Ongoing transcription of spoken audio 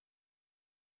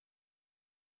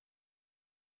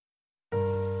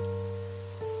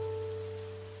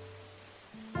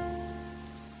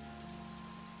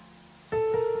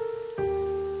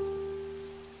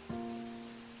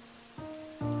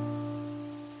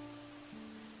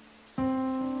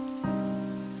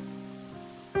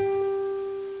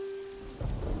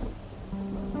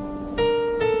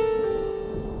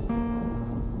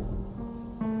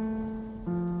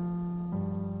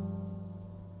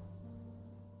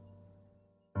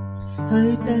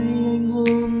hai tay anh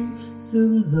hôn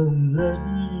xương rồng rất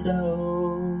đau,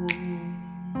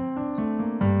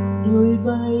 đôi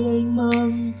vai anh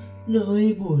mang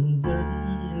nỗi buồn rất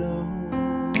lâu.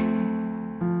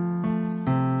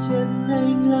 Chân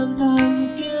anh lang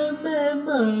thang kiếm em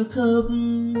ở khắp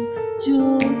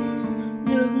chốn,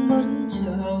 nước mắt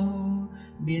trào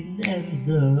biết em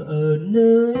giờ ở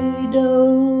nơi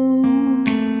đâu.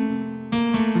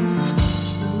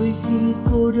 Đôi khi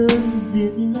cô đơn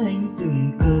giết anh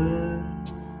từng cơn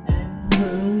em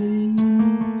ơi,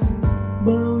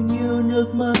 bao nhiêu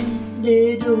nước mắt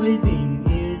để đổi bình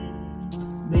yên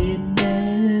bên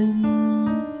em.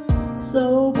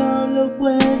 Sau bao lâu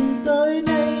quen tới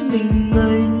nay mình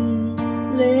ngành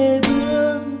lê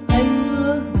bước, anh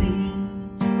ước gì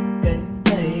cánh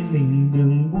tay mình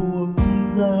đừng buông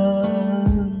ra.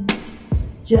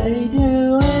 Chạy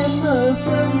theo em ở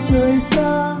phương trời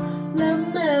xa lắm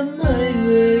em ơi,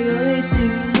 người ơi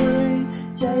tình ơi,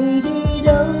 chạy đi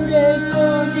đâu để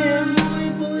có niềm vui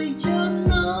vui chốn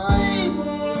nỗi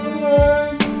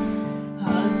buồn.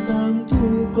 Hạ sáng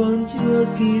thu còn chưa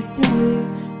kịp thấy,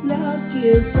 lá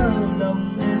kia sao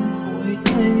lòng em vội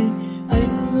thay.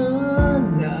 Anh ngỡ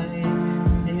lại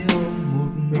để ôm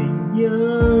một mình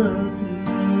nhớ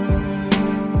thương.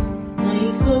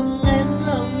 Ngày không em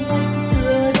lòng anh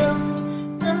tựa đông,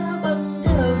 giá băng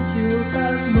theo chiều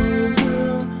tan màu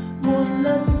mưa. Một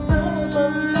lần sau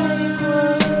vòng tay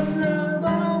của em là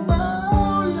bao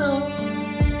bão lòng.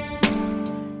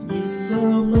 Nhìn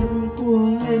vào mắt của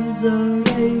em giờ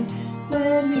đây,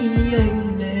 khóe mi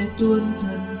anh lệ tuôn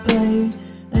thật cay.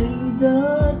 Anh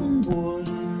rất buồn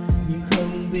nhưng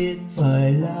không biết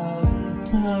phải làm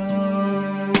sao.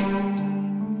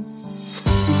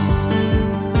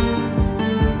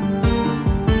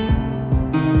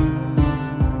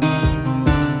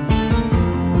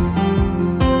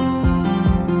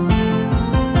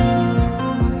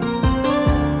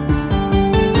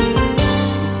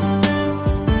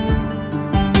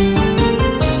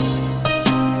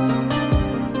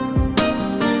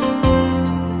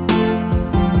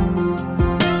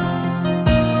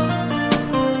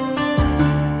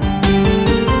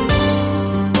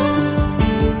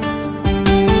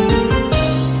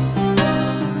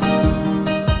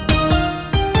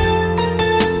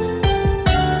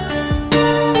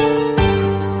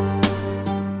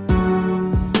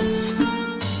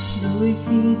 Đôi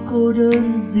khi cô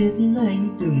đơn giết anh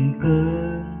từng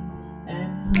cơn em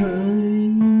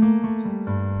ơi,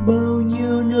 bao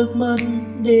nhiêu nước mắt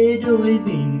để đổi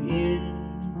bình yên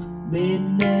bên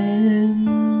em.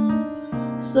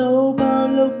 Sau bao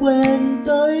lâu quen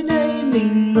tới nay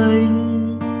mình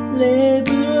ngành lê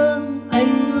bước,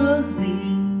 anh ước gì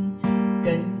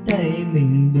cánh tay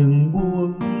mình đừng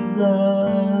buông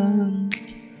ra.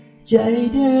 Chạy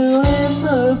theo em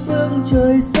ở phương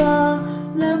trời xa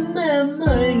lắm em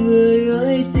ơi, người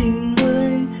ơi tình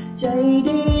ơi, chạy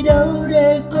đi đâu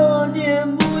để có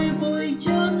niềm vui vui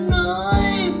chốn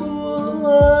nỗi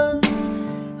buồn.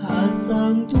 Hạ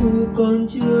sáng thu còn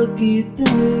chưa kịp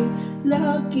thấy,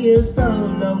 lá kia sao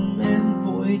lòng em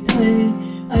vội thay.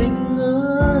 Anh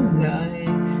ngỡ lại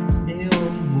để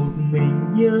ôm một mình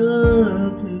nhớ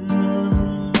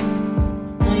thương.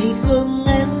 Ngày không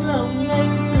em lòng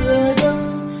anh tựa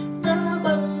đông, giá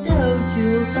băng theo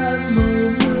chiều tan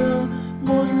màu mưa.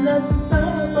 Một lần xa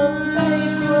vòng tay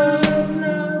của em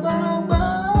là bao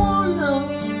bão lòng.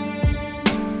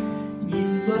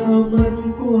 Nhìn vào mắt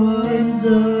của em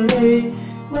giờ đây,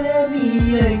 khóe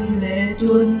mi anh lệ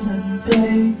tuôn thần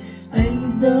cay.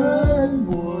 Anh rất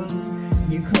buồn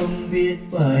nhưng không biết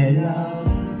phải làm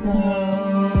sao.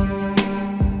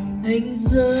 Anh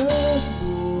rất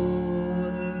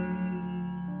buồn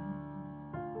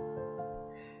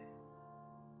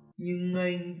nhưng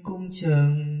anh cũng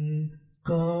chẳng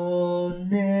còn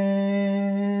em.